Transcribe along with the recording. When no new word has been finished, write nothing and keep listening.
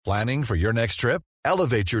Planning for your next trip?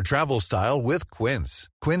 Elevate your travel style with Quince.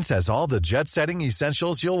 Quince has all the jet-setting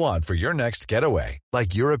essentials you'll want for your next getaway,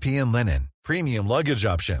 like European linen, premium luggage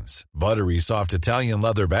options, buttery soft Italian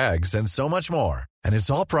leather bags, and so much more. And it's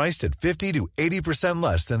all priced at 50 to 80%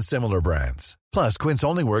 less than similar brands. Plus, Quince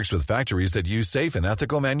only works with factories that use safe and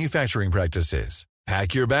ethical manufacturing practices.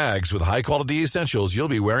 Pack your bags with high-quality essentials you'll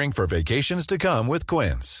be wearing for vacations to come with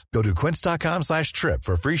Quince. Go to quince.com/trip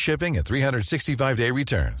for free shipping and 365-day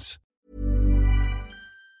returns.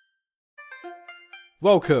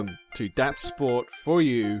 Welcome to That's Sport for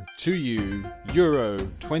You, to you, Euro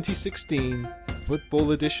 2016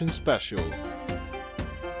 Football Edition Special.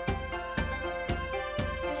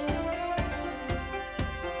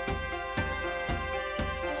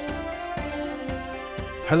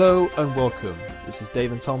 Hello and welcome. This is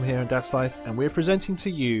Dave and Tom here in Dad's Life, and we're presenting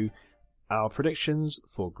to you our predictions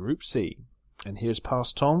for Group C. And here's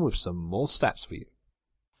past Tom with some more stats for you.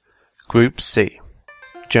 Group C.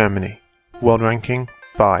 Germany, World Ranking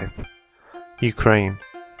 5. Ukraine,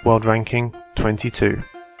 World Ranking 22.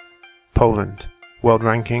 Poland, World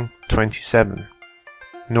Ranking 27.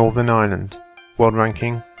 Northern Ireland, World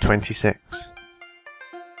Ranking 26.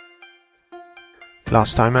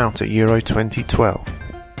 Last time out at Euro 2012.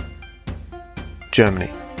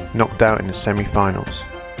 Germany, knocked out in the semi-finals.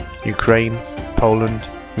 Ukraine, Poland,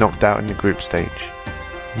 knocked out in the group stage.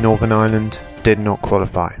 Northern Ireland did not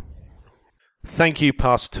qualify. Thank you,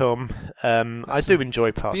 Past Tom. I do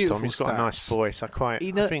enjoy Past Tom. He's got a nice voice. I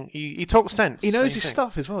think he talks sense. He knows his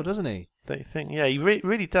stuff as well, doesn't he? Don't you think? Yeah, he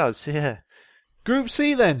really does. Yeah. Group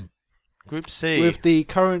C then. Group C. With the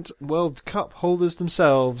current World Cup holders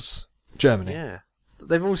themselves, Germany. Yeah.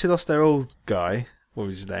 They've obviously lost their old guy. What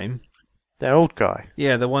was his name? Their old guy?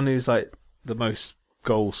 Yeah, the one who's like the most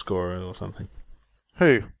goal scorer or something.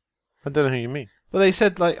 Who? I don't know who you mean. Well, they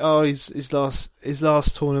said like, oh, his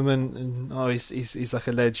last tournament, and oh, he's like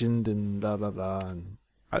a legend, and blah blah blah. And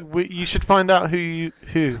you should find out who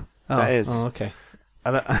that is. Oh, okay.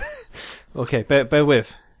 Okay, bear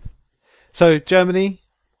with. So Germany,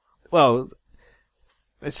 well,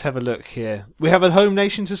 let's have a look here. We have a home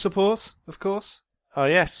nation to support, of course. Oh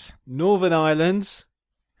yes, Northern Ireland,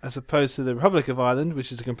 as opposed to the Republic of Ireland,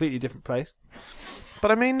 which is a completely different place.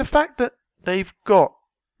 But I mean, the fact that they've got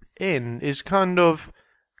in is kind of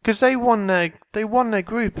because they won their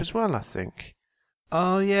group as well, I think.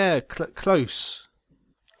 Oh yeah, closer.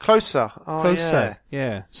 Oh, Closer,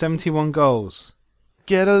 yeah. 71 goals.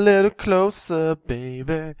 Get a little closer,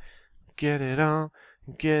 baby. Get it on.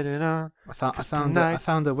 I found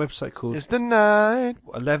a website called It's the night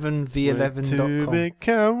 11v11.com. to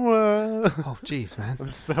become one. Oh jeez, man. I'm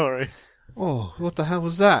sorry. Oh, what the hell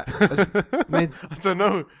was that? I don't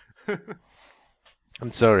know.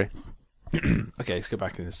 I'm sorry. Okay, let's go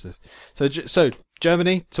back in this. So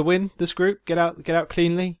Germany to win this group, get out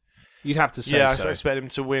cleanly. You'd have to say yeah, so. I expect them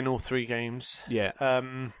to win all 3 games. Yeah.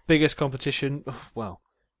 Biggest competition, well,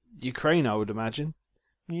 Ukraine, I would imagine.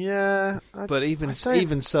 Yeah, but even so,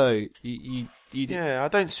 you yeah, I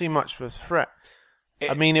don't see much of a threat.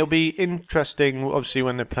 I mean, it'll be interesting, obviously,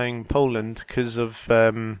 when they're playing Poland because of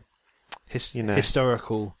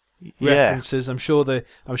historical references. I'm sure the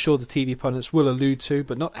TV pundits will allude to,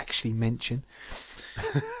 but not actually mention.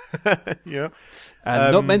 Yeah,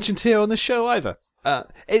 and not mentioned here on the show either.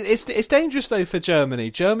 It's dangerous though for Germany.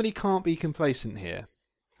 Germany can't be complacent here.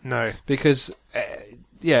 No, because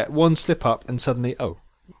one slip up and suddenly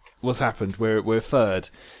what's happened? We're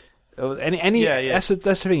third. That's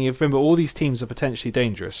the thing. You remember, all these teams are potentially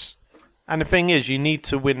dangerous. And the thing is, you need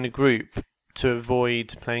to win the group to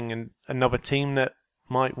avoid playing another team that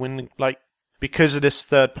might win. Like, because of this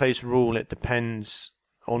third place rule, it depends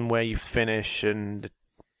on where you finish and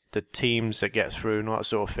the teams that get through and all that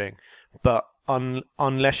sort of thing. But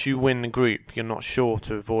unless you win the group, you're not sure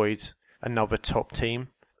to avoid another top team.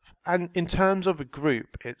 And in terms of a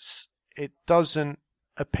group, it doesn't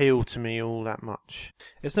appeal to me all that much.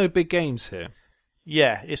 There's no big games here.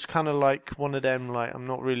 Yeah, it's kind of like one of them, like, I'm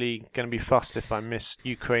not really going to be fussed if I miss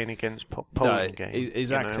Ukraine against Poland game.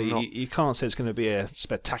 Exactly. You can't say it's going to be a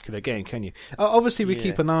spectacular game, can you? Obviously, we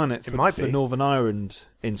keep an eye on it for Northern Ireland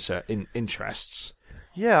interests.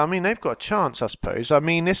 Yeah, I mean, they've got a chance, I suppose. I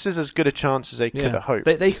mean, this is as good a chance as they could have hoped.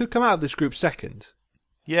 They could come out of this group second.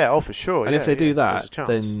 Yeah, for sure. And if they do that,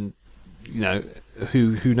 then,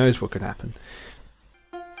 who knows what could happen.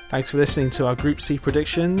 Thanks for listening to our Group C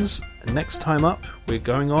predictions. Next time up, we're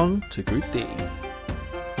going on to Group D.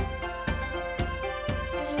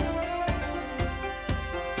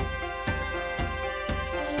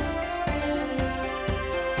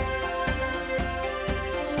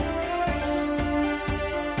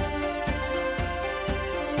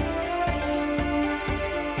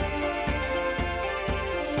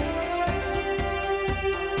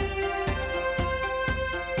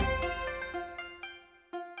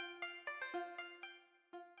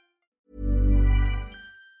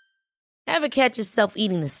 Ever catch yourself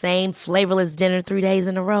eating the same flavorless dinner 3 days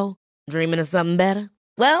in a row? Dreaming of something better?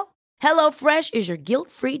 Well, HelloFresh is your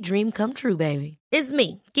guilt-free dream come true, baby. It's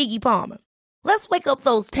me, Keke Palmer. Let's wake up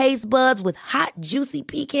those taste buds with hot, juicy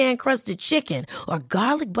pecan-crusted chicken or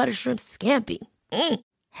garlic butter shrimp scampi.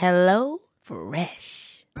 Hello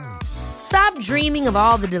Fresh. Stop dreaming of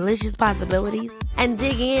all the delicious possibilities and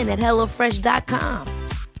dig in at HelloFresh.com.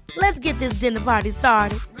 Let's get this dinner party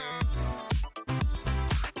started.